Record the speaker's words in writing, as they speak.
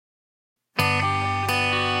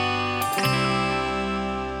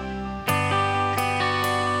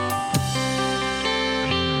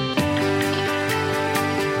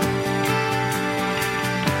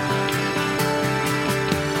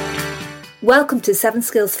Welcome to Seven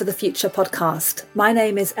Skills for the Future podcast. My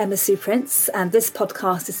name is Emma Sue Prince, and this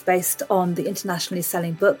podcast is based on the internationally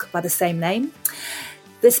selling book by the same name.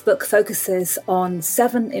 This book focuses on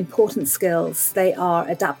 7 important skills. They are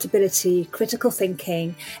adaptability, critical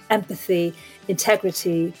thinking, empathy,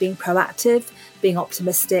 integrity, being proactive, being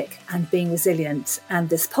optimistic, and being resilient. And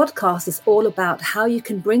this podcast is all about how you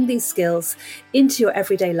can bring these skills into your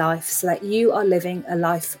everyday life so that you are living a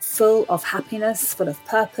life full of happiness, full of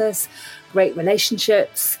purpose, great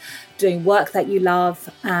relationships, doing work that you love,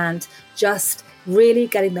 and just really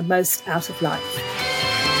getting the most out of life.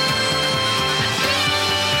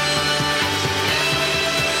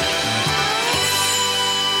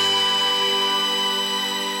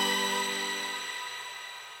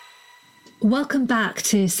 Welcome back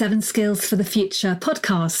to 7 Skills for the Future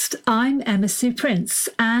podcast. I'm Emma Sue Prince,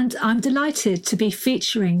 and I'm delighted to be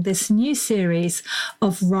featuring this new series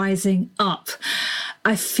of Rising Up.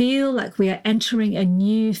 I feel like we are entering a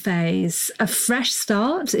new phase, a fresh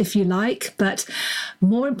start, if you like, but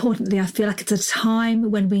more importantly, I feel like it's a time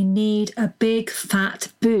when we need a big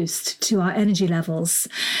fat boost to our energy levels.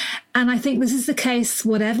 And I think this is the case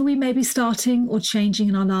whatever we may be starting or changing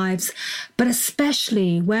in our lives, but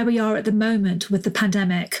especially where we are at the moment with the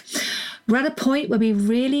pandemic. We're at a point where we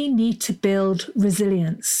really need to build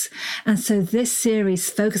resilience. And so this series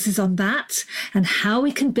focuses on that and how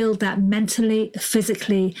we can build that mentally,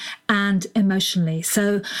 physically, and emotionally.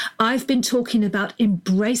 So I've been talking about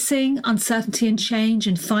embracing uncertainty and change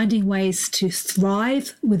and finding ways to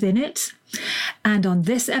thrive within it. And on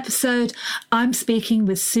this episode, I'm speaking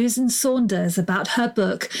with Susan Saunders about her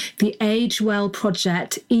book, The Age Well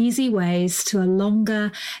Project, Easy Ways to a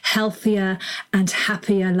Longer, Healthier and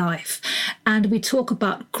Happier Life. And we talk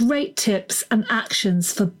about great tips and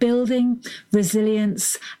actions for building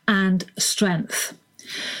resilience and strength.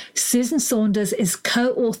 Susan Saunders is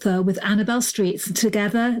co-author with Annabelle Streets, and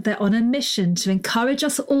together they're on a mission to encourage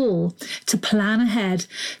us all to plan ahead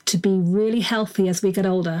to be really healthy as we get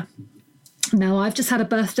older. Now, I've just had a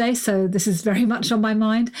birthday, so this is very much on my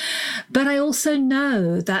mind. But I also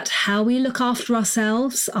know that how we look after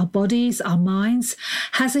ourselves, our bodies, our minds,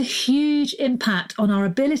 has a huge impact on our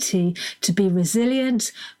ability to be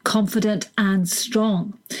resilient, confident, and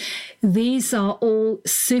strong. These are all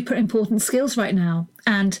super important skills right now.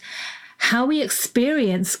 And how we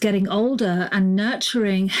experience getting older and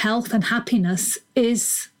nurturing health and happiness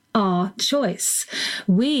is our choice.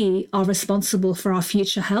 We are responsible for our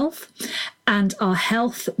future health and our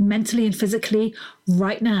health mentally and physically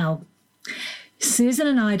right now. Susan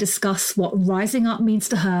and I discuss what rising up means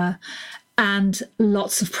to her and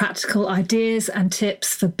lots of practical ideas and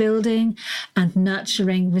tips for building and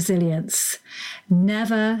nurturing resilience.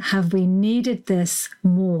 Never have we needed this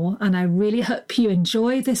more, and I really hope you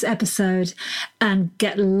enjoy this episode and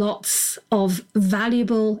get lots of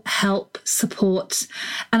valuable help, support,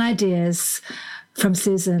 and ideas from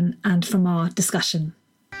Susan and from our discussion.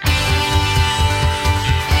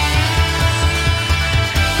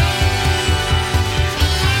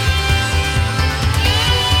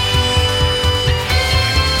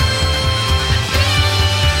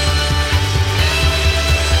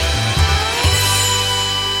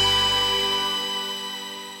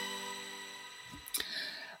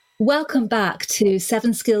 Welcome back to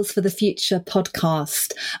 7 Skills for the Future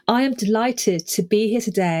podcast. I am delighted to be here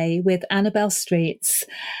today with Annabelle Streets,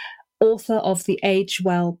 author of The Age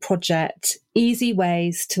Well Project, Easy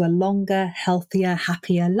Ways to a Longer, Healthier,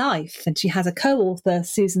 Happier Life. And she has a co-author,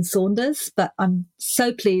 Susan Saunders, but I'm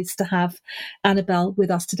so pleased to have Annabelle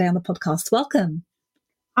with us today on the podcast. Welcome.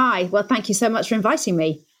 Hi, well, thank you so much for inviting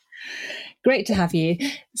me. Great to have you.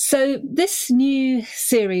 So this new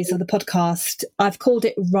series of the podcast, I've called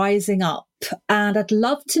it Rising Up, and I'd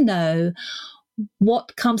love to know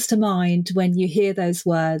what comes to mind when you hear those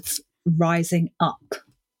words, rising up.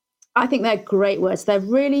 I think they're great words. They're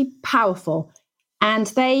really powerful, and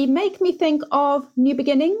they make me think of new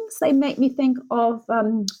beginnings. They make me think of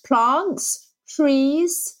plants,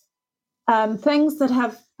 trees, things that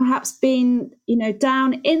have perhaps been,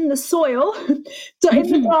 down in the soil, in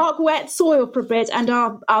the dark, wet soil for a bit, and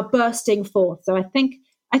are bursting forth. So I think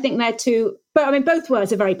they're two. But I mean, both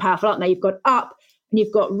words are very powerful, aren't they? You've got up and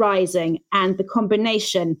you've got rising, and the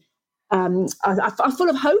combination are full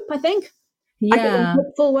of hope. I think. Yeah, I think they're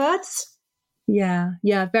hopeful words.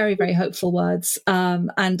 Yeah, very, very hopeful words.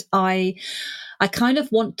 And I kind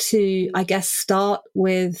of want to, I guess, start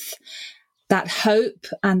with that hope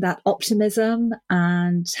and that optimism,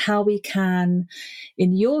 and how we can,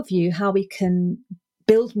 in your view, how we can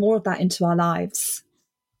build more of that into our lives.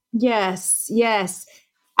 Yes.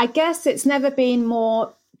 I guess it's never been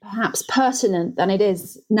more perhaps pertinent than it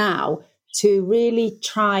is now, to really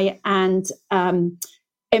try and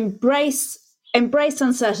embrace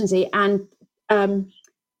uncertainty. And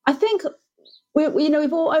I think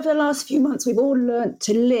we've all, over the last few months, we've all learned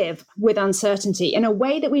to live with uncertainty in a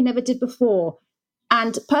way that we never did before.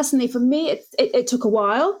 And personally, for me, it took a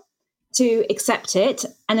while to accept it,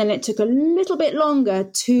 and then it took a little bit longer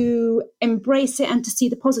to embrace it and to see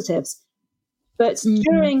the positives. But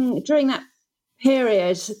during that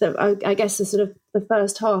period, I guess the sort of the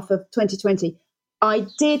first half of 2020, I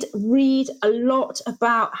did read a lot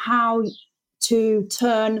about how to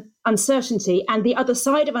turn uncertainty and the other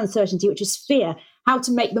side of uncertainty, which is fear, how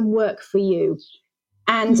to make them work for you.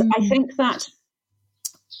 And I think that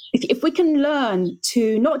if we can learn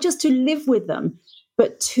to not just to live with them,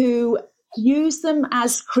 but to use them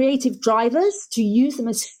as creative drivers, to use them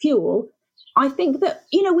as fuel, I think that,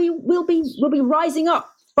 we'll be rising up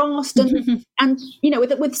fast and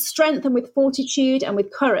with strength and with fortitude and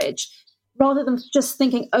with courage, rather than just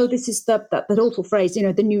thinking, oh, this is that awful phrase,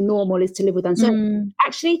 the new normal is to live with uncertainty.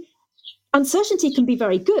 Actually, uncertainty can be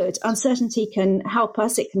very good. Uncertainty can help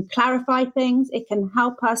us. It can clarify things. It can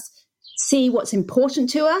help us see what's important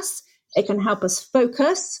to us. It can help us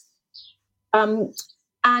focus.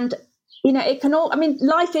 And, it can all,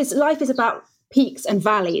 life is about peaks and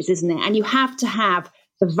valleys, isn't it? And you have to have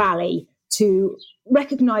the valley to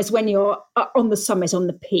recognize when you're on the summit, on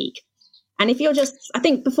the peak. And if you're just, I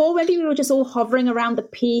think before maybe we were just all hovering around the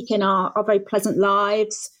peak in our very pleasant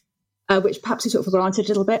lives, which perhaps we took for granted a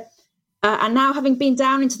little bit. And now, having been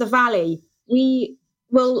down into the valley, we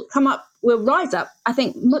will rise up, I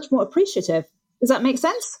think, much more appreciative. Does that make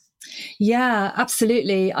sense? Yeah,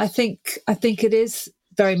 absolutely. I think it is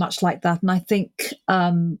very much like that. And I think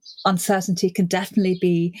uncertainty can definitely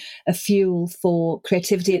be a fuel for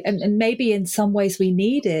creativity. And maybe in some ways we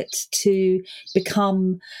need it to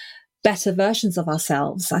become better versions of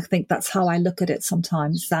ourselves. I think that's how I look at it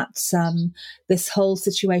sometimes, that this whole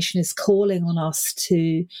situation is calling on us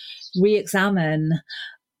to re-examine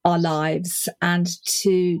our lives and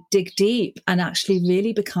to dig deep and actually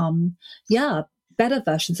really become, better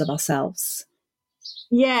versions of ourselves.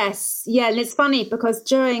 Yes. Yeah. And it's funny because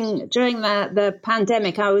during the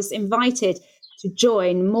pandemic, I was invited to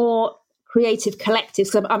join more creative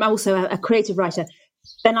collectives. I'm also a creative writer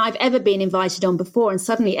than I've ever been invited on before. And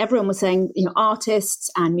suddenly everyone was saying,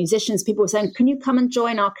 artists and musicians, people were saying, can you come and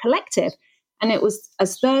join our collective? And it was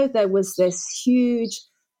as though there was this huge,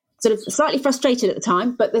 sort of slightly frustrated at the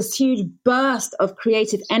time, but this huge burst of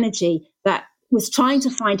creative energy that was trying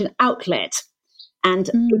to find an outlet. And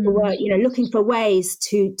people were, looking for ways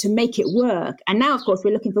to make it work. And now, of course,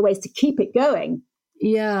 we're looking for ways to keep it going.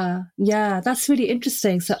 Yeah, that's really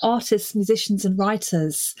interesting. So artists, musicians and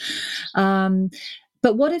writers.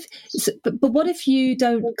 But what if you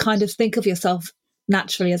don't kind of think of yourself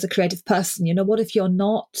naturally as a creative person? What if you're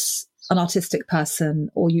not an artistic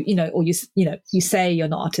person, or you say you're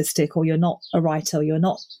not artistic, or you're not a writer, or you're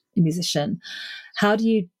not a musician? How do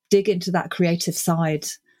you dig into that creative side?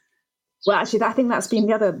 Well, actually, I think that's been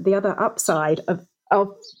the other upside of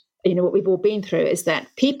what we've all been through, is that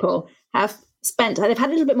people they've had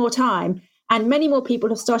a little bit more time, and many more people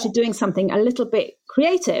have started doing something a little bit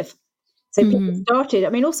creative. So people started,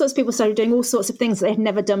 all sorts of people started doing all sorts of things that they had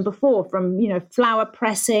never done before, from, flower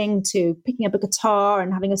pressing to picking up a guitar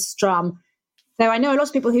and having a strum. So I know a lot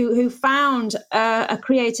of people who found a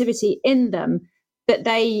creativity in them that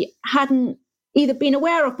they hadn't either been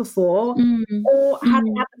aware of before or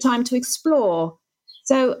hadn't had the time to explore.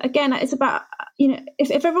 So again, it's about, if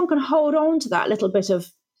everyone can hold on to that little bit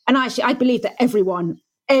of, and actually I believe that everyone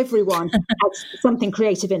has something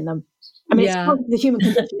creative in them. It's part of the human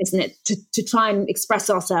condition, isn't it, to try and express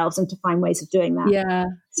ourselves and to find ways of doing that. Yeah,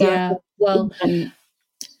 so, Well, the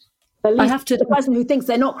person who thinks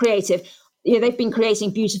they're not creative, they've been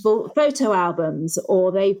creating beautiful photo albums,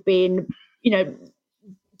 or they've been,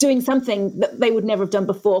 doing something that they would never have done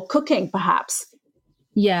before, cooking perhaps.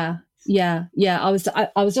 Yeah. I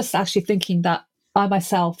was just actually thinking that I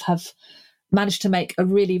myself have managed to make a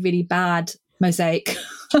really, really bad mosaic.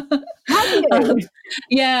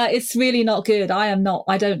 It's really not good.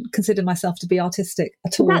 I don't consider myself to be artistic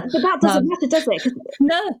at all. But that doesn't matter, does it?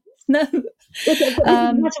 No. It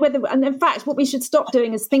doesn't matter whether, and in fact, what we should stop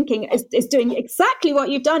doing is doing exactly what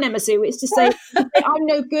you've done, Emma Sue. It's to say, I'm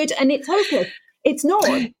no good and it's hopeless. It's not,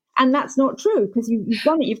 and that's not true, because you've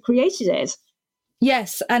done it, you've created it.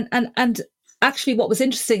 Yes, and actually, what was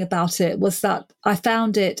interesting about it was that I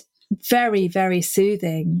found it very, very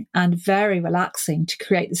soothing and very relaxing to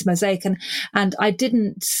create this mosaic, and I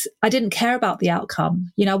didn't care about the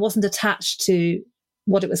outcome. I wasn't attached to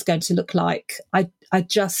what it was going to look like. I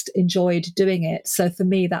just enjoyed doing it. So for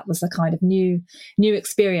me, that was a kind of new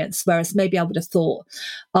experience. Whereas maybe I would have thought,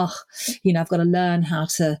 oh, I've got to learn how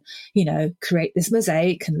to, create this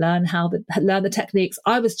mosaic and learn the techniques.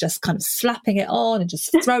 I was just kind of slapping it on and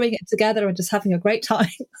just throwing it together and just having a great time.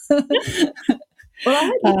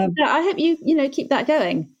 Well, I hope you keep that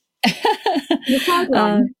going.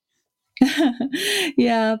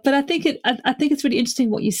 Yeah, but I think it's really interesting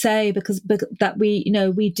what you say, because that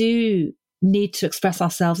we do need to express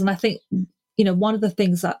ourselves, and I think one of the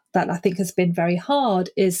things that I think has been very hard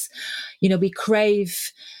is we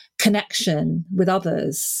crave connection with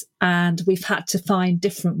others, and we've had to find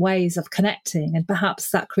different ways of connecting, and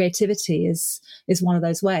perhaps that creativity is one of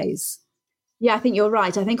those ways. Yeah, I think you're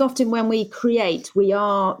right. I think often when we create, we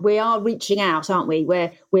are reaching out, aren't we?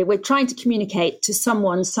 We're trying to communicate to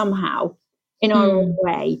someone somehow in our own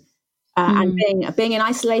way. And being in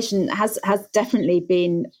isolation has definitely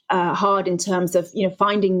been hard in terms of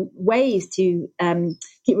finding ways to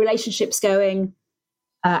keep relationships going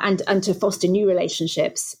and to foster new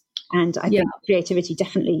relationships. And I think creativity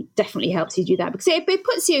definitely helps you do that, because it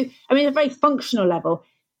puts you, at a very functional level,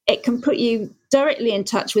 it can put you directly in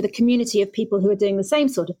touch with a community of people who are doing the same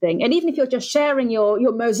sort of thing. And even if you're just sharing your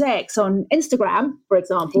mosaics on Instagram, for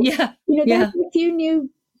example, there's a few new,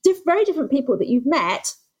 very different people that you've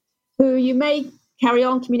met who you may carry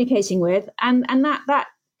on communicating with. And that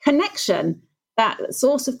connection, that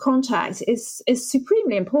source of contact is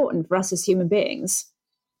supremely important for us as human beings.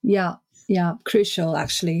 Yeah, crucial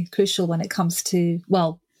when it comes to,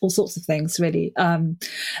 well, all sorts of things, really.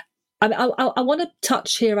 I want to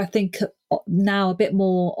touch here, I think, now a bit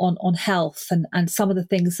more on health and some of the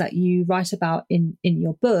things that you write about in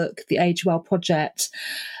your book, The Age Well Project,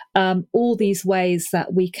 all these ways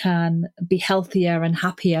that we can be healthier and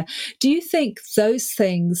happier. Do you think those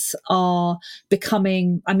things are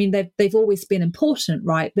becoming, they've always been important,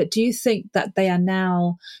 right? But do you think that they are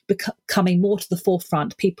now coming more to the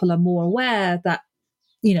forefront? People are more aware that,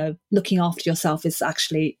 looking after yourself is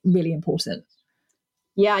actually really important.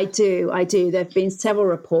 Yeah, I do. There have been several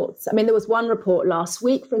reports. There was one report last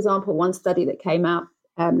week, for example, one study that came out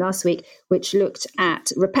last week, which looked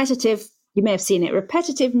at repetitive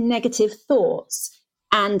negative thoughts.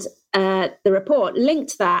 And the report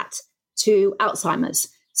linked that to Alzheimer's.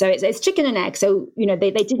 So it's chicken and egg. So,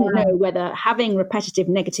 they didn't know whether having repetitive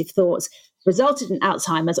negative thoughts resulted in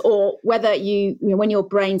Alzheimer's, or whether when your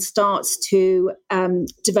brain starts to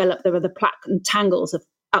develop the plaque and tangles of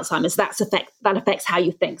Alzheimer's, that affects how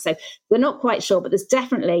you think. So they're not quite sure, but there's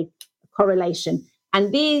definitely a correlation.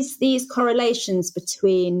 And these correlations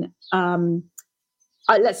between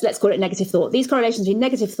let's call it negative thought. These correlations between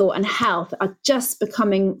negative thought and health are just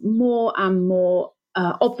becoming more and more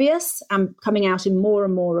obvious and coming out in more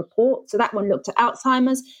and more reports. So that one looked at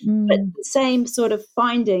Alzheimer's, but the same sort of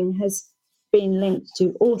finding has been linked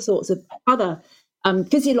to all sorts of other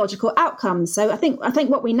physiological outcomes. So I think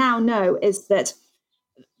what we now know is that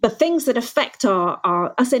the things that affect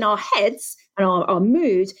us in our heads and our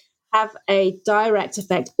mood have a direct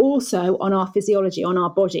effect also on our physiology, on our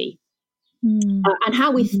body. And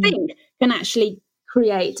how we think can actually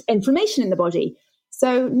create inflammation in the body.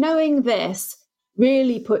 So knowing this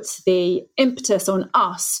really puts the impetus on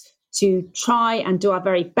us to try and do our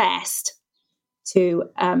very best to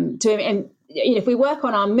if we work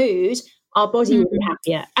on our mood, our body will be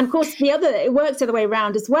happier. And of course, it works the other way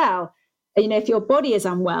around as well. If your body is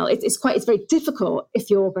unwell, it's very difficult. If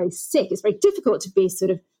you're very sick, it's very difficult to be sort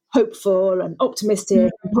of hopeful and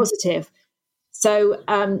optimistic and positive. So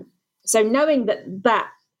knowing that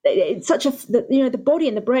it's such the body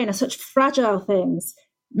and the brain are such fragile things,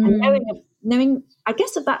 and knowing, I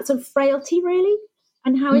guess, of that sort of frailty really,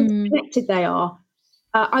 and how interconnected they are,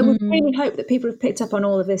 I would really hope that people have picked up on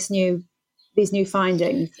all of these new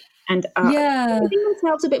findings and giving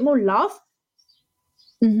themselves a bit more love.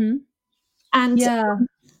 And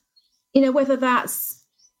whether that's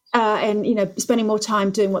spending more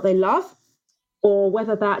time doing what they love, or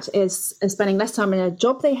whether that is spending less time in a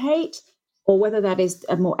job they hate, or whether that is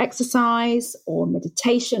more exercise or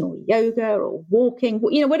meditation or yoga or walking,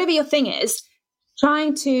 whatever your thing is,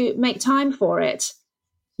 trying to make time for it.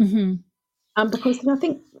 Because I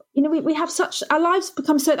think we have our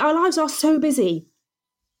lives are so busy.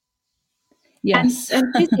 Yes.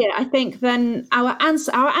 And busier, I think, than our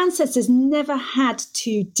ancestors never had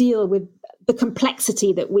to deal with the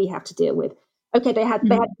complexity that we have to deal with. Okay, they had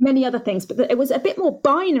many other things, but it was a bit more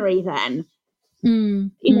binary then.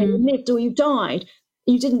 You lived or you died.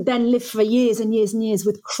 You didn't then live for years and years and years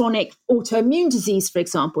with chronic autoimmune disease, for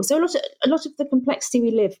example. So a lot of the complexity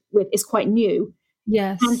we live with is quite new.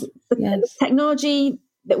 Yes. And the technology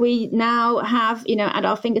that we now have, at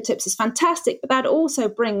our fingertips is fantastic, but that also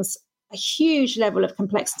brings a huge level of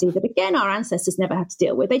complexity that, again, our ancestors never had to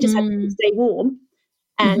deal with. They just had to stay warm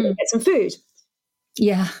and get some food.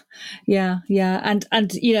 Yeah. And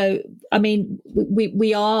I mean,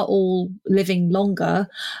 we are all living longer,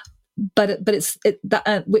 but it's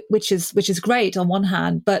which is great on one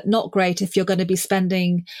hand, but not great if you're going to be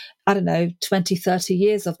spending, I don't know, 20, 30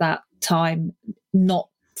 years of that time not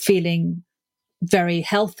feeling very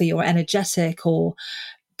healthy or energetic or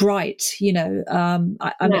bright. I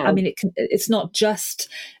mean, it's not just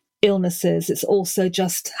illnesses, it's also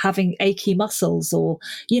just having achy muscles or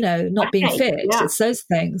not being fit. It's those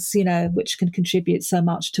things which can contribute so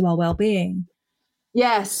much to our well-being.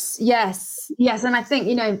 Yes. And I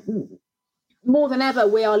think more than ever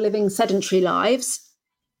we are living sedentary lives,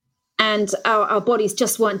 and our bodies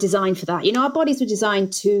just weren't designed for that. Our bodies were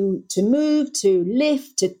designed to move, to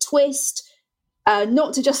lift, to twist,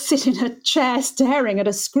 not to just sit in a chair staring at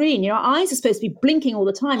a screen. Our eyes are supposed to be blinking all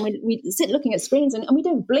the time. We sit looking at screens and we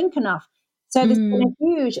don't blink enough. So there's been a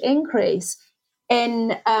huge increase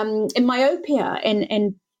in myopia,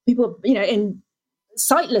 in people, in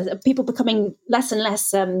sightless, people becoming less and less,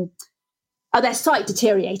 their sight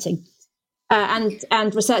deteriorating.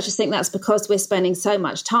 And researchers think that's because we're spending so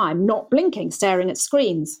much time not blinking, staring at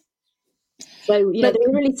screens. So, there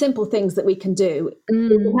are really simple things that we can do. We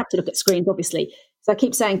don't have to look at screens, obviously. So I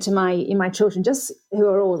keep saying to my children, just who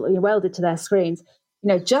are all welded to their screens,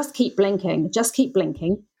 just keep blinking, take time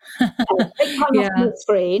off the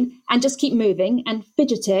screen and just keep moving and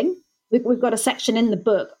fidgeting. We've got a section in the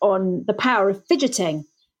book on the power of fidgeting.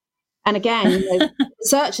 And again,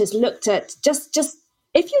 researchers looked at just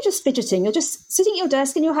if you're just fidgeting, you're just sitting at your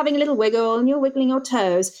desk and you're having a little wiggle and you're wiggling your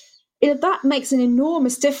toes, that makes an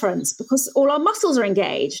enormous difference because all our muscles are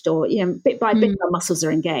engaged, or bit by bit our muscles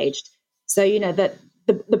are engaged. So that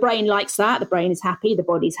the brain likes that. The brain is happy. The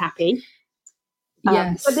body's happy.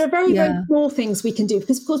 Yes. But there are very, very small things we can do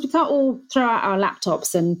because, of course, we can't all throw out our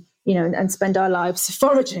laptops and and spend our lives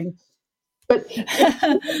foraging. But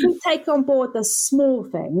if we take on board the small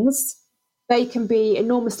things, they can be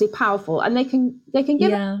enormously powerful, and they can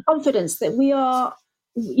give us confidence that we are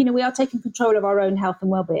taking control of our own health and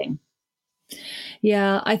well-being.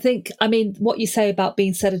 Yeah, I mean, what you say about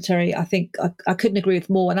being sedentary, I think I couldn't agree with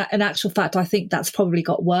more. And in actual fact, I think that's probably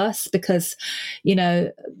got worse because,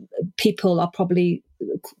 people are probably,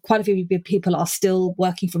 quite a few people are still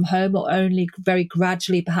working from home or only very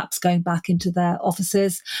gradually perhaps going back into their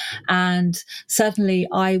offices. And certainly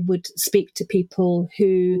I would speak to people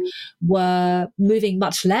who were moving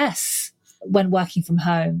much less when working from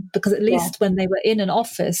home, because at least when they were in an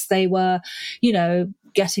office, they were,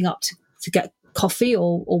 getting up to get coffee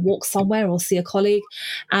or walk somewhere or see a colleague.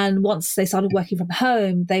 And once they started working from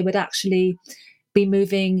home, they would actually be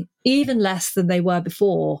moving even less than they were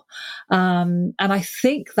before. And I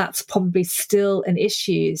think that's probably still an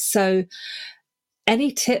issue. So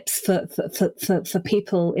any tips for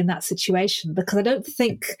people in that situation? Because I don't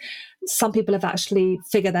think some people have actually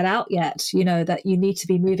figured that out yet, that you need to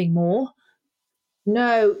be moving more.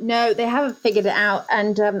 No, they haven't figured it out.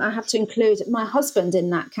 And I have to include my husband in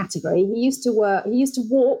that category. He used to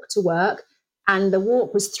walk to work, and the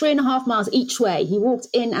walk was 3.5 miles each way. He walked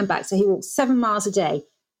in and back. So he walked 7 miles a day.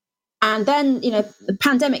 And then, the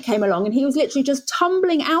pandemic came along and he was literally just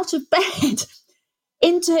tumbling out of bed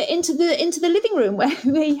into the living room where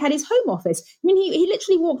he had his home office. I mean, he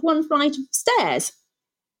literally walked one flight of stairs.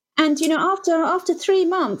 And, after 3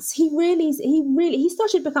 months, he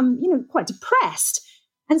started to become, quite depressed.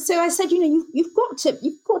 And so I said, you've got to move.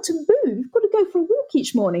 You've got to go for a walk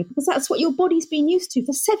each morning because that's what your body's been used to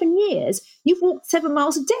for 7 years. You've walked 7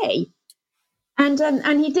 miles a day.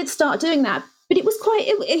 And he did start doing that. But it was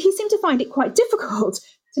he seemed to find it quite difficult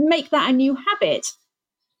to make that a new habit.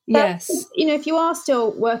 Yes. But, if you are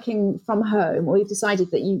still working from home, or you've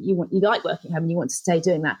decided that you like working home and you want to stay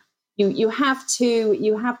doing that, you have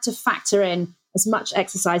to factor in as much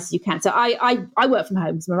exercise as you can. So I work from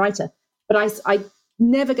home as a writer, but I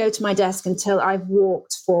never go to my desk until I've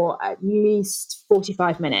walked for at least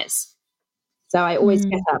 45 minutes. So I always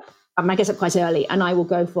get up. I get up quite early and I will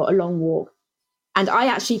go for a long walk. And I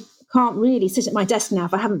actually can't really sit at my desk now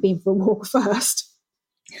if I haven't been for a walk first.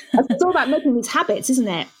 It's all about making these habits, isn't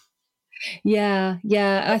it? Yeah.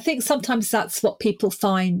 I think sometimes that's what people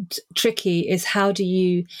find tricky is how do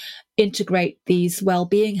you integrate these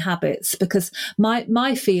well-being habits? Because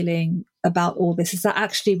my feeling about all this is that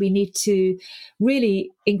actually we need to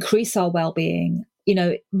really increase our well-being.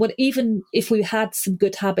 Even if we had some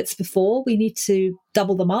good habits before, we need to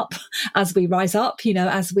double them up as we rise up,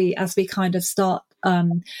 as we kind of start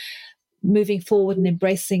moving forward and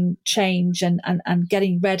embracing change and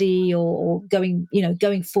getting ready or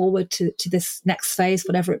going forward to this next phase,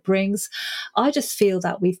 whatever it brings. I just feel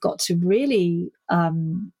that we've got to really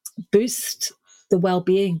boost the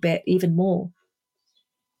well-being bit even more.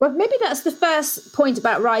 Well, maybe that's the first point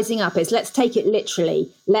about rising up is let's take it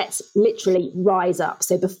literally. Let's literally rise up.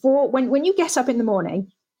 So when you get up in the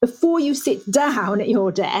morning, before you sit down at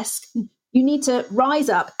your desk, you need to rise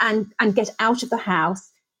up and get out of the house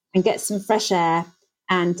and get some fresh air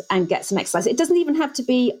and get some exercise. It doesn't even have to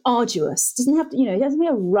be arduous. It doesn't have to, it doesn't be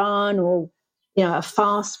a run or, a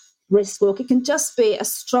fast brisk walk. It can just be a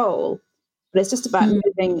stroll, but it's just about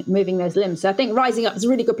moving those limbs. So I think rising up is a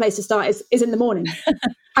really good place to start is in the morning.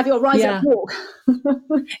 Have your rise up walk.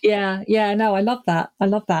 Yeah. No, I love that.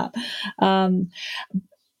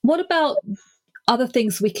 What about other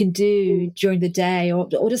things we can do during the day or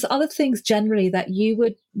just other things generally that you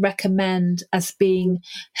would recommend as being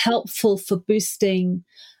helpful for boosting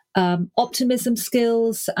optimism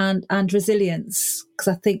skills and resilience? Because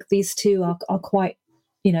I think these two are quite,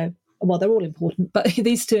 well, they're all important, but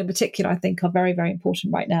these two in particular, I think, are very, very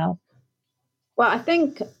important right now. Well, I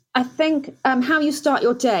think how you start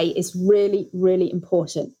your day is really, really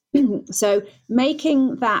important. So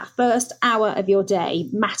making that first hour of your day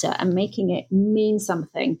matter and making it mean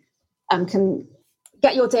something can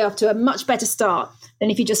get your day off to a much better start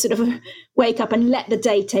than if you just sort of wake up and let the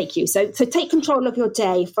day take you. So take control of your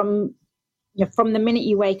day from the minute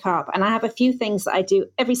you wake up. And I have a few things that I do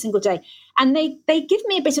every single day. And they give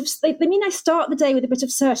me a bit of, they mean I start the day with a bit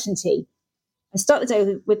of certainty. I start the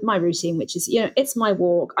day with my routine, which is, it's my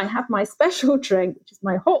walk. I have my special drink, which is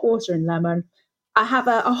my hot water and lemon. I have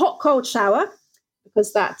a hot, cold shower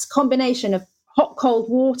because that combination of hot, cold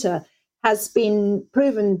water has been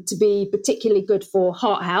proven to be particularly good for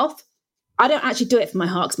heart health. I don't actually do it for my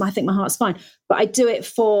heart because I think my heart's fine, but I do it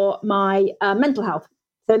for my mental health.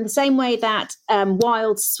 So in the same way that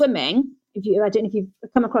wild swimming, I don't know if you've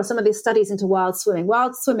come across some of these studies into wild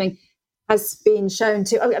swimming has been shown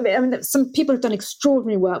to, I mean, some people have done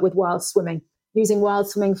extraordinary work with wild swimming, using wild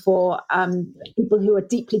swimming for people who are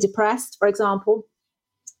deeply depressed, for example.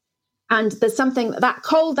 And there's something,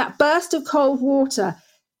 that burst of cold water,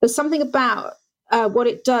 there's something about what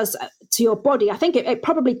it does to your body. I think it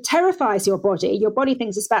probably terrifies your body. Your body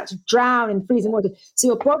thinks it's about to drown in freezing water. So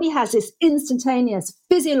your body has this instantaneous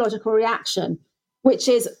physiological reaction, which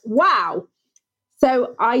is, wow.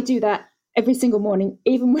 So I do that every single morning,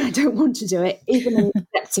 even when I don't want to do it, even in the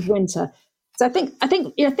depths of winter. So I think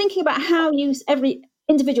thinking about how every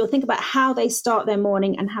individual think about how they start their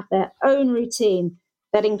morning and have their own routine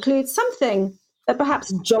that includes something that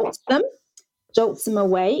perhaps jolts them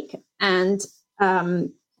awake. And for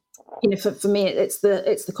me, it's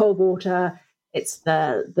the cold water, it's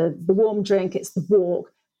the warm drink, it's the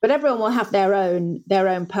walk. But everyone will have their own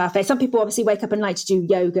perfect. Some people obviously wake up and like to do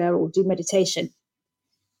yoga or do meditation.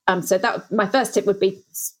 So my first tip would be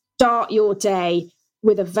start your day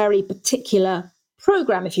with a very particular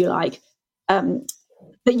program, if you like, that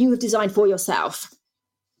you have designed for yourself.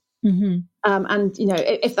 Mm-hmm. And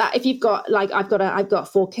if you've got I've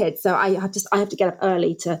got 4 kids, so I have to get up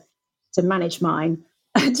early to manage mine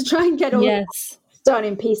to try and get all done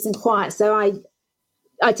in peace and quiet. So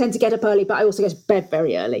I tend to get up early, but I also go to bed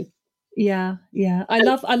very early. Yeah. I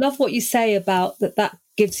love what you say about that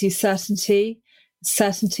gives you certainty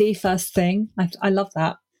first thing. I love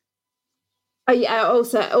that.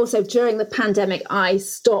 Also during the pandemic, I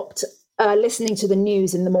stopped listening to the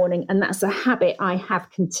news in the morning, and that's a habit I have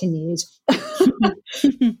continued.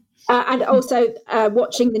 And also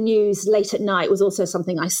watching the news late at night was also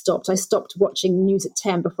something I stopped. I stopped watching news at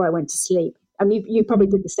 10 before I went to sleep. I mean, you probably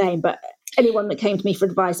did the same, but anyone that came to me for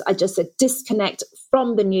advice, I just said disconnect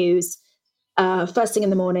from the news first thing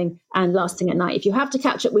in the morning and last thing at night. If you have to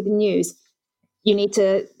catch up with the news, you need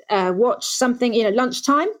to watch something,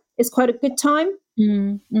 lunchtime is quite a good time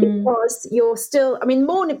because you're still,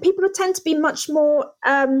 morning, people tend to be much more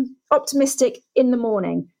optimistic in the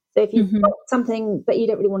morning. So if you've got something that you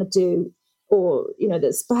don't really want to do, or,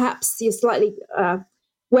 that's perhaps you're slightly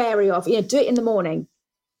wary of, do it in the morning.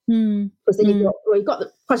 Because then you've got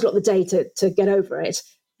quite a lot of the day to get over it.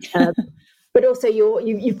 But also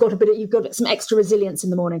you've got some extra resilience in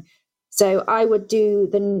the morning. So I would do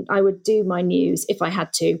my news if I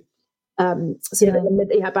had to,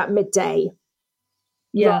 about midday,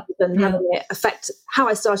 rather than having it affect how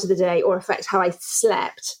I started the day or affect how I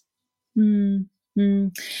slept.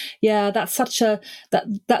 Yeah, that's such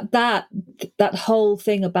that whole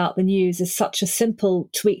thing about the news is such a simple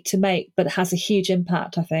tweak to make, but it has a huge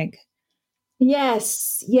impact, I think.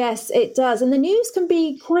 Yes, it does. And the news can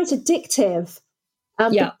be quite addictive.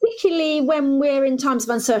 Particularly when we're in times of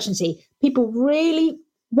uncertainty. People really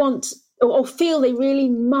want or feel they really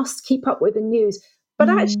must keep up with the news. But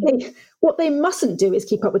actually, what they mustn't do is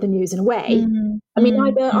keep up with the news in a way. I mean,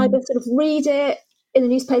 either sort of read it in the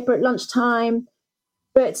newspaper at lunchtime,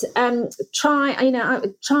 but try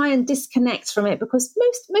and disconnect from it, because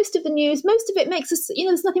most of the news, most of it makes us,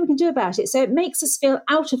 there's nothing we can do about it. So it makes us feel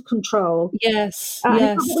out of control. Yes.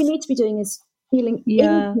 And what we need to be doing is feeling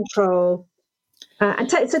in control.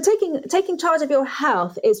 So taking charge of your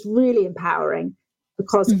health is really empowering,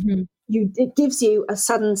 because it gives you a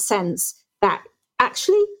sudden sense that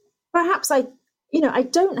actually, perhaps I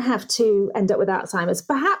don't have to end up with Alzheimer's.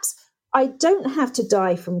 Perhaps I don't have to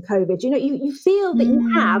die from COVID. You feel that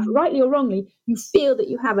you have, rightly or wrongly, you feel that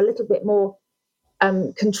you have a little bit more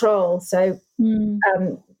control. So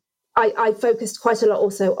I focused quite a lot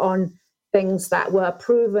also on things that were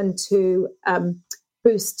proven to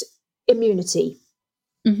boost immunity.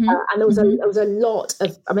 And there was a lot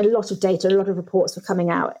of data, a lot of reports were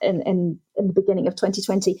coming out in the beginning of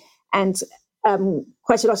 2020, and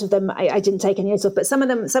quite a lot of them I didn't take any notice of, but some of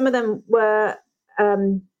them were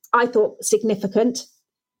I thought significant.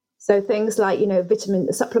 So things like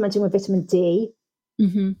supplementing with vitamin D,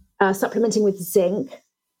 supplementing with zinc,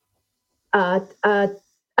 a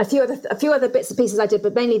few other bits and pieces I did,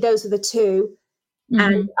 but mainly those were the two.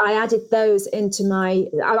 And I added those into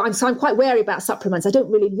I'm quite wary about supplements. I don't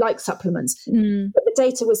really like supplements, but the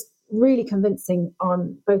data was really convincing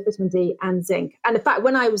on both vitamin D and zinc. And in fact,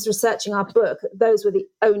 when I was researching our book, those were the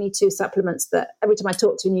only two supplements that every time I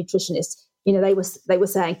talked to a nutritionist, they were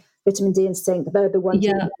saying vitamin D and zinc, they're the ones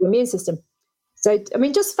for the immune system. So, I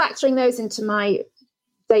mean, just factoring those into my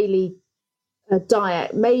daily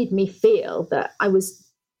diet made me feel that I was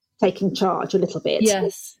taking charge a little bit.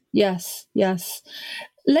 Yes.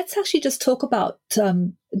 Let's actually just talk about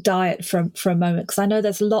diet for a moment, because I know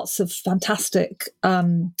there's lots of fantastic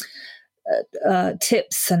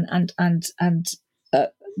tips and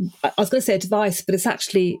I was going to say advice, but it's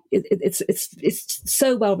actually it's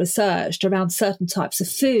so well researched around certain types of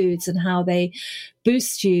foods and how they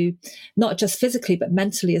boost you, not just physically but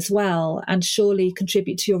mentally as well, and surely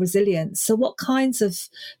contribute to your resilience. So, what kinds of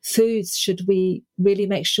foods should we really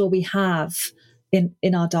make sure we have in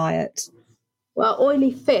our diet? Well,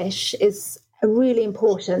 oily fish is really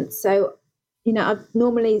important. So, I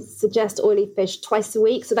normally suggest oily fish twice a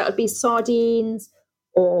week. So that would be sardines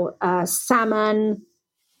or salmon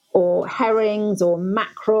or herrings or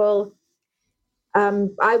mackerel.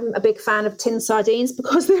 I'm a big fan of tin sardines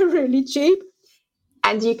because they're really cheap.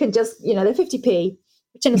 And you can just, they're 50p,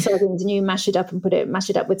 a tin of sardines, and you mash it up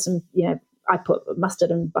with some, I put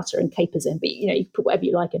mustard and butter and capers in, but, you put whatever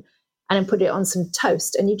you like in. And then put it on some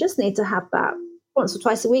toast. And you just need to have that once or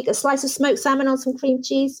twice a week. A slice of smoked salmon on some cream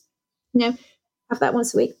cheese, have that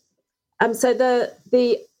once a week. So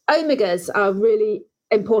the omegas are really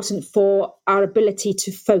important for our ability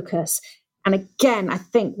to focus. And again, I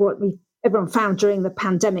think what everyone found during the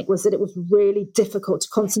pandemic was that it was really difficult to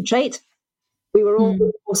concentrate. We were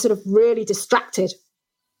all sort of really distracted.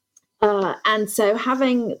 And so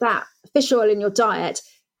having that fish oil in your diet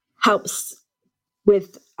helps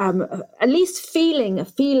with at least feeling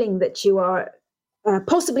that you are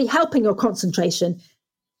possibly helping your concentration.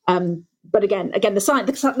 But again, the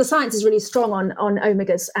science is really strong on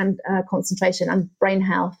omegas and concentration and brain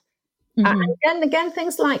health. And again,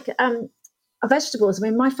 things like vegetables. I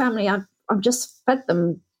mean, my family, I've just fed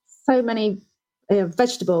them so many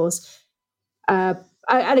vegetables, and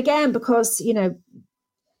again, because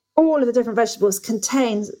all of the different vegetables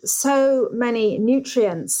contain so many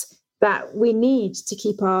nutrients that we need to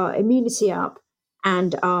keep our immunity up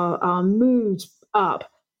and our mood up.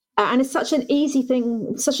 And it's such an easy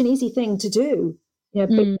thing to do.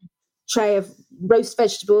 Big tray of roast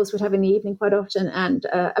vegetables would have in the evening quite often, and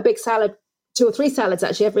a big salad, 2 or 3 salads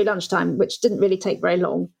actually every lunchtime, which didn't really take very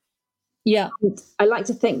long. Yeah, and I like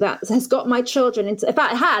to think that has got my children into. In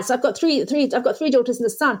fact, it has. I've got three daughters and a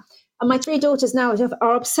son, and my 3 daughters now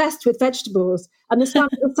are obsessed with vegetables. And the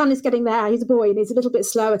son is getting there. He's a boy, and he's a little bit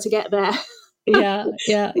slower to get there. Yeah.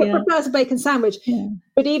 Prefers a bacon sandwich,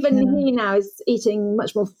 but even he now is eating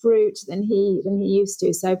much more fruit than he used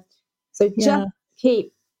to. So just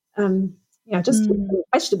keep keep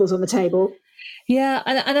vegetables on the table. Yeah,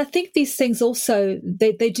 and I think these things also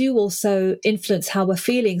they do also influence how we're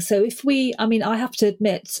feeling. So I have to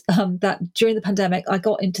admit that during the pandemic I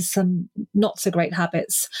got into some not so great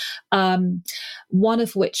habits. One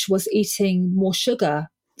of which was eating more sugar,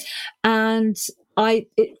 and I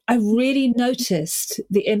really noticed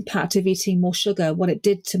the impact of eating more sugar, what it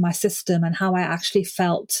did to my system, and how I actually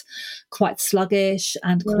felt quite sluggish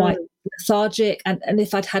and lethargic. And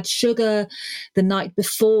if I'd had sugar the night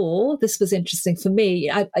before, this was interesting for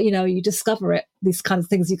me. You discover it, these kind of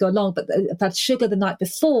things you go along. But if I had sugar the night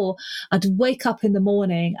before, I'd wake up in the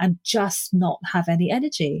morning and just not have any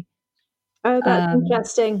energy. Oh, that's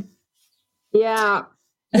interesting. Yeah.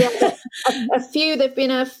 Yeah. There've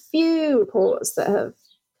been a few reports that have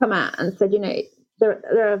come out and said,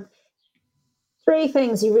 there are 3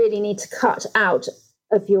 things you really need to cut out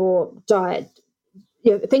of your diet.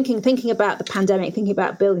 Thinking about the pandemic, thinking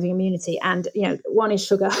about building immunity, and one is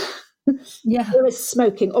sugar. Yeah. There was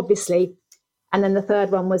smoking, obviously, and then the third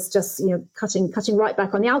one was just cutting right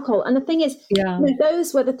back on the alcohol. And the thing is,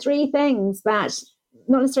 those were the 3 things that,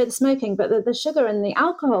 not necessarily the smoking, but the sugar and the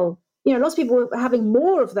alcohol. Lots of people were having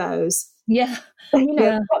more of those. Yeah.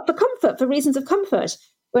 For comfort, for reasons of comfort.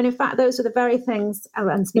 When in fact, those are the very things,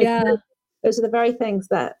 and smoking, those are the very things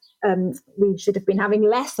that we should have been having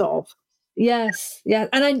less of. Yes, yeah,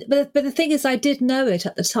 but the thing is, I did know it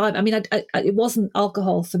at the time. I mean, it wasn't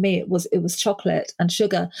alcohol for me; it was chocolate and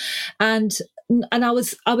sugar, and I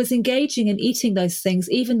was engaging in eating those things,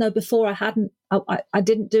 even though before I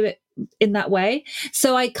didn't do it in that way.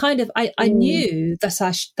 So I knew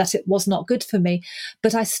that it was not good for me,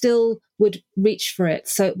 but I still would reach for it.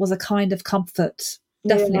 So it was a kind of comfort.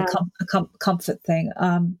 Definitely a comfort thing.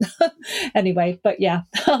 Anyway, but yeah,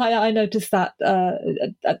 I noticed that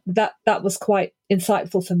that was quite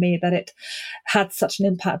insightful for me, that it had such an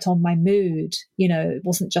impact on my mood. It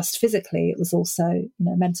wasn't just physically; it was also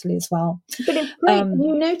mentally as well. But it's great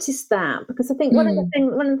you noticed that, because I think one of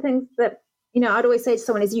the things that I'd always say to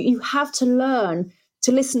someone is you have to learn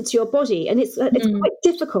to listen to your body, and it's quite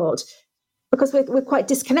difficult. Because we're quite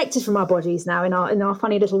disconnected from our bodies now in our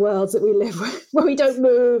funny little worlds that we live where we don't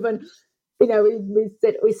move, and we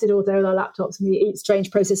sit all day with our laptops and we eat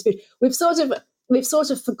strange processed food. We've sort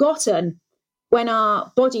of forgotten when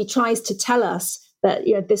our body tries to tell us that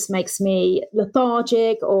this makes me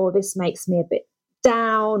lethargic, or this makes me a bit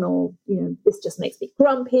down, or this just makes me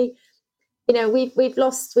grumpy. We've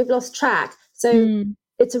lost track. So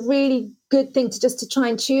it's a really good thing to try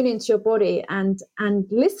and tune into your body and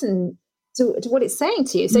listen to what it's saying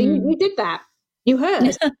to you. So you did that. You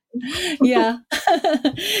heard. Yeah.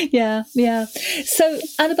 Yeah. So,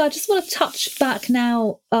 Annabelle, I just want to touch back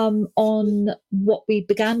now on what we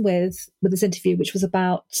began with this interview, which was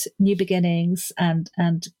about new beginnings and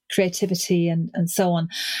creativity and so on.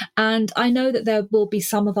 And I know that there will be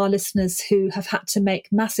some of our listeners who have had to make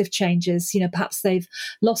massive changes. Perhaps they've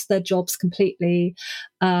lost their jobs completely,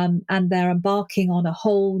 and they're embarking on a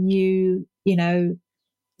whole new,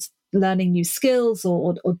 learning new skills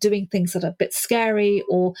or doing things that are a bit scary,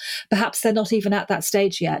 or perhaps they're not even at that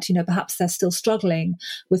stage yet. Perhaps they're still struggling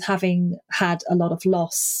with having had a lot of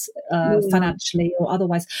loss financially or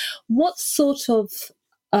otherwise. What sort of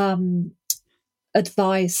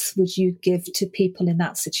advice would you give to people in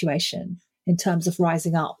that situation in terms of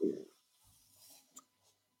rising up?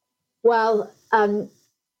 Well,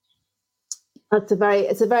 it's a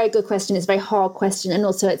very good question. It's a very hard question, and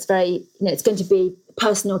also it's very it's going to be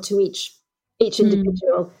personal to each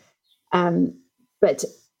individual. But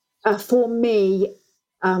for me,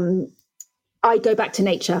 I go back to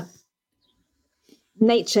nature.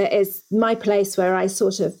 Nature is my place where I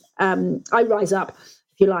sort of I rise up,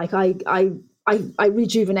 if you like. I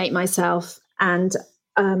rejuvenate myself, and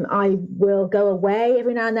I will go away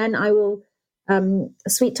every now and then. I will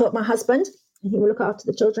sweet talk my husband, and he will look after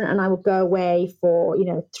the children, and I will go away for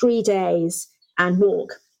 3 days and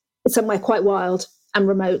walk somewhere quite wild and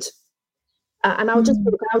remote, and I'll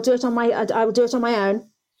do it on my own.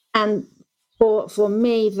 And for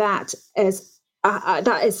me, that is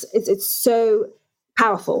it's so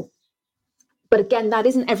powerful. But again, that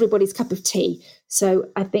isn't everybody's cup of tea. So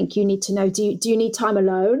I think you need to know: do you need time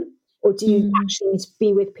alone, or do you actually need to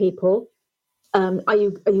be with people? Are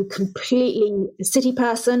you completely a city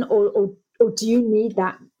person, or do you need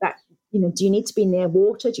that? Do you need to be near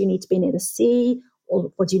water? Do you need to be near the sea,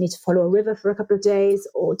 or do you need to follow a river for a couple of days,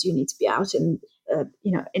 or do you need to be out in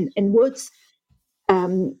woods?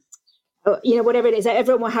 Whatever it is,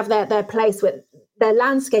 everyone will have their place with their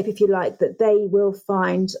landscape, if you like, that they will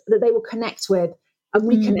find, that they will connect with and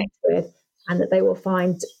reconnect with, and that they will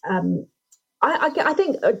find. I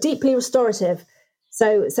think deeply restorative.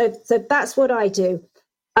 So that's what I do.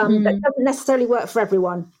 That doesn't necessarily work for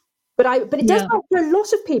everyone, but it does work for a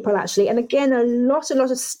lot of people, actually. And again,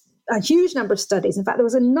 a huge number of studies. In fact, there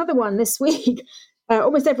was another one this week.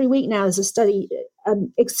 Almost every week now, there's a study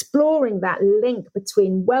exploring that link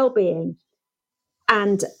between well-being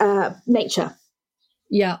and nature.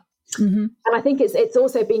 Yeah. And I think it's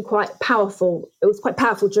also been quite powerful. It was quite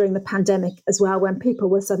powerful during the pandemic as well, when people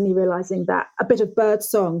were suddenly realizing that a bit of bird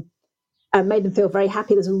song made them feel very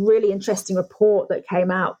happy. There's a really interesting report that came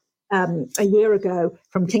out a year ago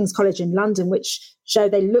from King's College in London, which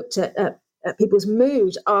showed they looked at people's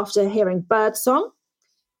mood after hearing bird song.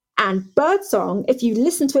 And bird song, if you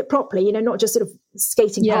listen to it properly, not just sort of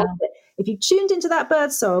skating past it, if you tuned into that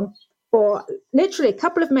bird song for literally a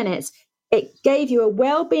couple of minutes, it gave you a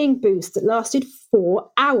well-being boost that lasted 4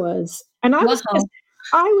 hours. And I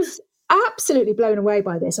was absolutely blown away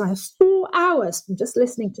by this. I have 4 hours from just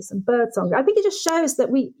listening to some bird song. I think it just shows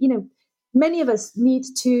that we, many of us need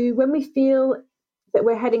to, when we feel that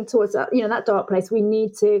we're heading towards that, that dark place, we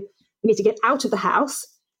need to get out of the house,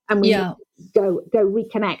 and we need to go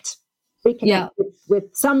reconnect with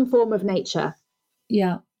some form of nature.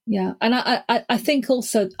 Yeah. Yeah. And I think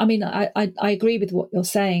also, I agree with what you're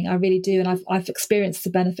saying. I really do. And I've experienced the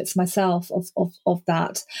benefits myself of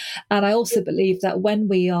that. And I also believe that when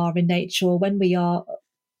we are in nature, or when we are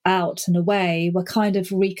out and away, we're kind of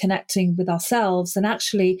reconnecting with ourselves. And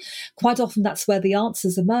actually, quite often that's where the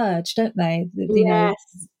answers emerge, don't they?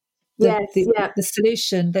 The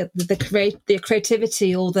solution, the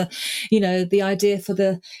creativity, or the idea for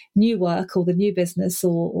the new work or the new business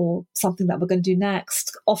or something that we're going to do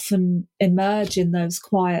next often emerge in those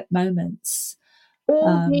quiet moments.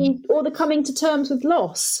 Or the coming to terms with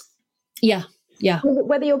loss. Yeah.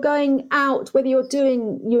 Whether you're going out, whether you're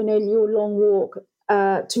doing your long walk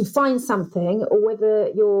to find something, or whether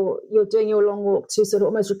you're doing your long walk to sort of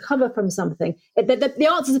almost recover from something, the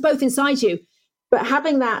answers are both inside you. But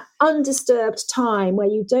having that undisturbed time where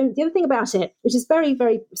you don't, the other thing about it, which is very,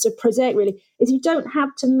 very sort of prosaic really, is you don't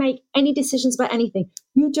have to make any decisions about anything.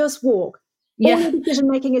 You just walk. All your decision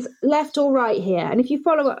making is left or right here. And if you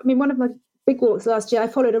follow, one of my big walks last year, I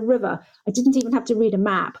followed a river. I didn't even have to read a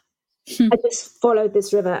map. I just followed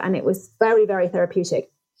this river, and it was very, very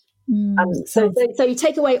therapeutic. So you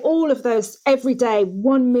take away all of those everyday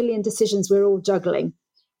 1 million decisions we're all juggling.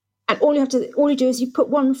 And all you do is you put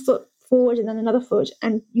one foot forward and then another foot,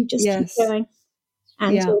 and you just keep going,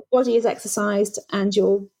 and your body is exercised and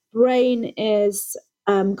your brain is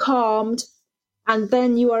calmed, and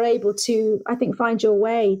then you are able to, I think, find your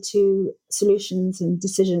way to solutions and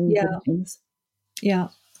decisions and things.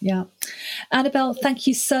 Annabelle, thank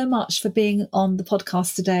you so much for being on the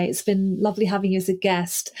podcast today. It's been lovely having you as a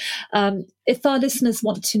guest. If our listeners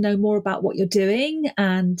want to know more about what you're doing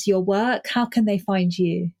and your work, how can they find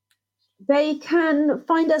you? They can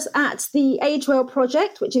find us at the AgeWell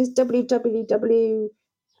Project, which is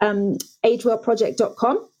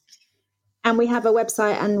www.agewellproject.com. And we have a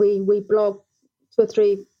website, and we blog 2 or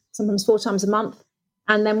 3, sometimes 4 times a month.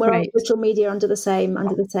 And then we're on social media under the same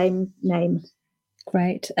name.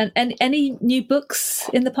 Great. And any new books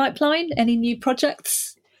in the pipeline? Any new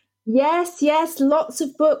projects? Yes, lots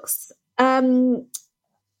of books. Susan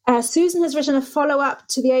has written a follow-up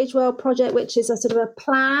to the AgeWell Project, which is a sort of a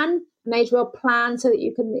plan, an AgeWell plan, so that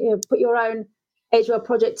you can put your own AgeWell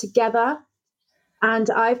project together. And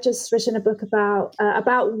I've just written a book about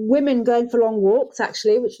women going for long walks,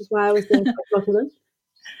 actually, which is why I was doing quite a lot of them.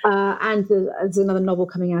 And there's another novel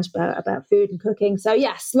coming out about food and cooking. So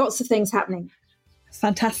yes, lots of things happening.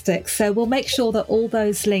 Fantastic. So we'll make sure that all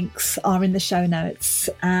those links are in the show notes.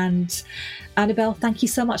 And Annabelle, thank you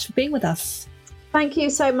so much for being with us. Thank you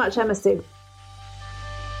so much, Emma Sue.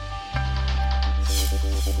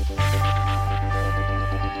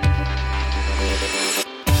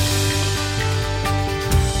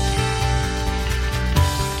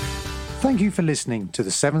 Thank you for listening to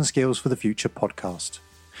the 7 Skills for the Future podcast.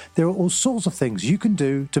 There are all sorts of things you can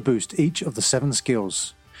do to boost each of the 7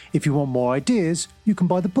 skills. If you want more ideas, you can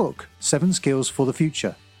buy the book, 7 Skills for the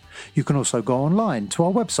Future. You can also go online to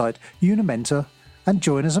our website, Unimentor, and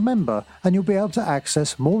join as a member, and you'll be able to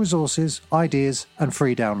access more resources, ideas, and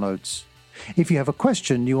free downloads. If you have a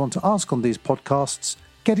question you want to ask on these podcasts,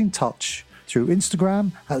 get in touch through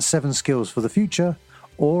Instagram at 7 Skills for the Future,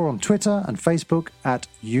 or on Twitter and Facebook at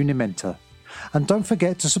Unimentor. And don't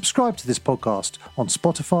forget to subscribe to this podcast on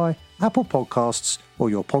Spotify, Apple Podcasts, or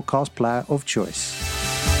your podcast player of choice.